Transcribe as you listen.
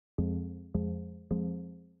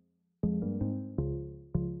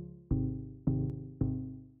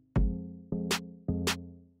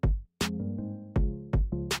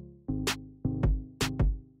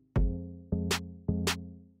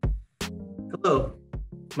Hello,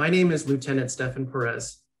 my name is Lieutenant Stefan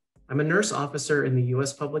Perez. I'm a nurse officer in the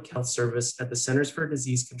U.S. Public Health Service at the Centers for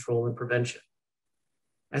Disease Control and Prevention.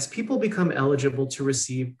 As people become eligible to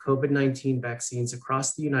receive COVID-19 vaccines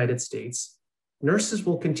across the United States, nurses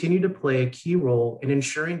will continue to play a key role in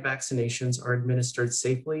ensuring vaccinations are administered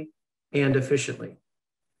safely and efficiently,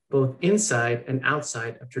 both inside and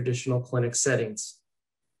outside of traditional clinic settings.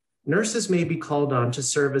 Nurses may be called on to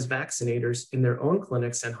serve as vaccinators in their own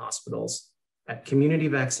clinics and hospitals, at community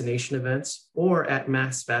vaccination events, or at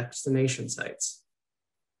mass vaccination sites.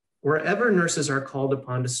 Wherever nurses are called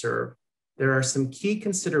upon to serve, there are some key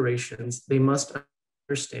considerations they must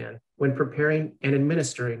understand when preparing and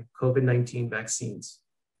administering COVID-19 vaccines.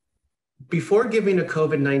 Before giving a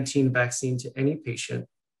COVID-19 vaccine to any patient,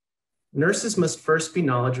 nurses must first be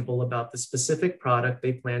knowledgeable about the specific product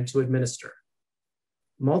they plan to administer.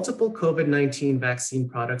 Multiple COVID-19 vaccine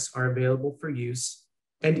products are available for use,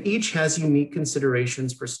 and each has unique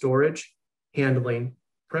considerations for storage, handling,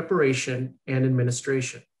 preparation, and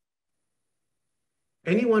administration.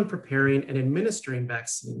 Anyone preparing and administering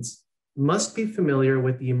vaccines must be familiar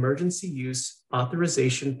with the Emergency Use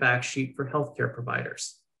Authorization fact sheet for healthcare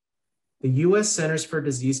providers. The U.S. Centers for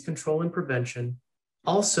Disease Control and Prevention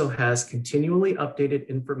also has continually updated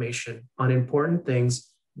information on important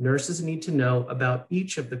things nurses need to know about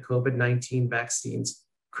each of the COVID-19 vaccines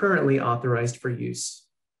currently authorized for use.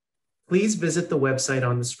 Please visit the website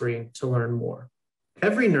on the screen to learn more.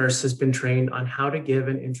 Every nurse has been trained on how to give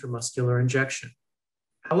an intramuscular injection.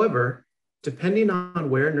 However, depending on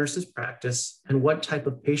where nurses practice and what type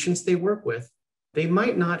of patients they work with, they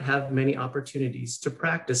might not have many opportunities to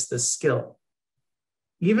practice this skill.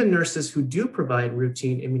 Even nurses who do provide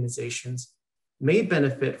routine immunizations may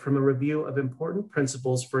benefit from a review of important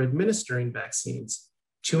principles for administering vaccines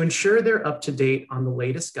to ensure they're up to date on the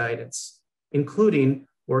latest guidance, including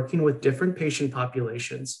working with different patient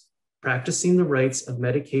populations, practicing the rights of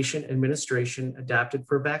medication administration adapted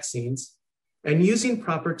for vaccines, and using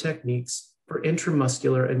proper techniques for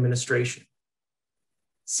intramuscular administration.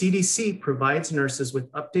 CDC provides nurses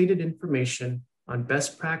with updated information on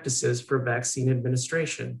best practices for vaccine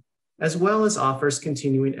administration, as well as offers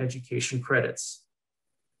continuing education credits.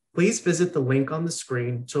 Please visit the link on the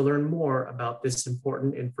screen to learn more about this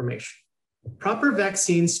important information. Proper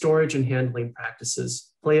vaccine storage and handling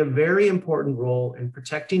practices play a very important role in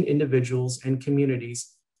protecting individuals and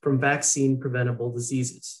communities from vaccine-preventable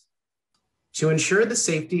diseases. To ensure the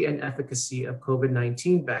safety and efficacy of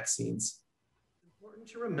COVID-19 vaccines, it's important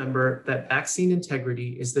to remember that vaccine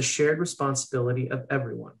integrity is the shared responsibility of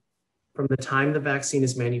everyone, from the time the vaccine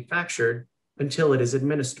is manufactured until it is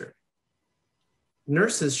administered.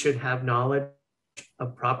 Nurses should have knowledge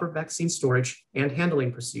of proper vaccine storage and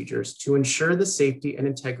handling procedures to ensure the safety and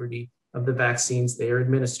integrity of the vaccines they are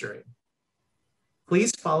administering.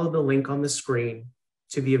 Please follow the link on the screen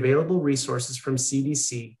to the available resources from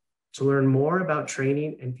CDC to learn more about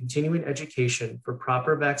training and continuing education for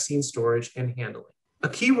proper vaccine storage and handling. A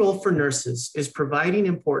key role for nurses is providing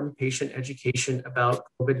important patient education about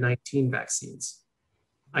COVID-19 vaccines.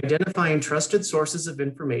 Identifying trusted sources of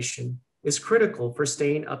information is critical for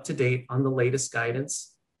staying up to date on the latest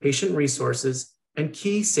guidance, patient resources, and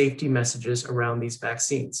key safety messages around these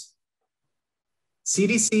vaccines.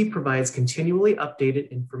 CDC provides continually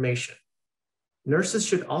updated information. Nurses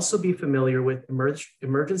should also be familiar with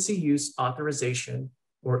Emergency Use Authorization,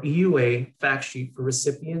 or EUA, fact sheet for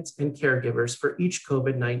recipients and caregivers for each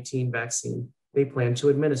COVID-19 vaccine they plan to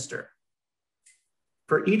administer.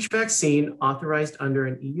 For each vaccine authorized under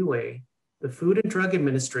an EUA, the Food and Drug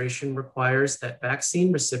Administration requires that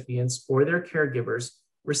vaccine recipients or their caregivers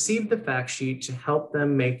receive the fact sheet to help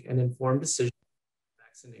them make an informed decision on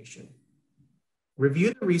vaccination.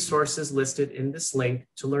 Review the resources listed in this link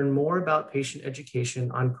to learn more about patient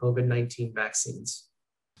education on COVID-19 vaccines.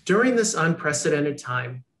 During this unprecedented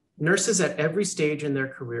time, nurses at every stage in their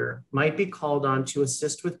career might be called on to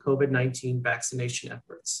assist with COVID-19 vaccination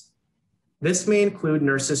efforts. This may include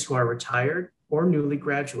nurses who are retired or newly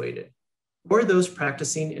graduated, or those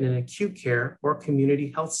practicing in an acute care or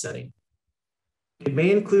community health setting. It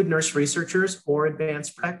may include nurse researchers or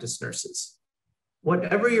advanced practice nurses.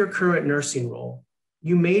 Whatever your current nursing role,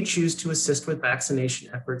 you may choose to assist with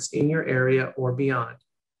vaccination efforts in your area or beyond.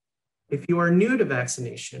 If you are new to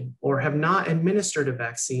vaccination or have not administered a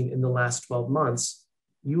vaccine in the last 12 months,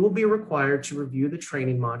 you will be required to review the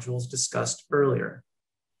training modules discussed earlier.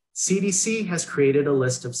 CDC has created a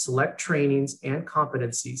list of select trainings and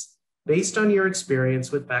competencies based on your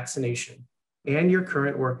experience with vaccination and your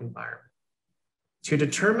current work environment. To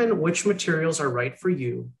determine which materials are right for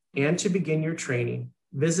you and to begin your training,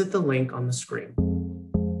 visit the link on the screen.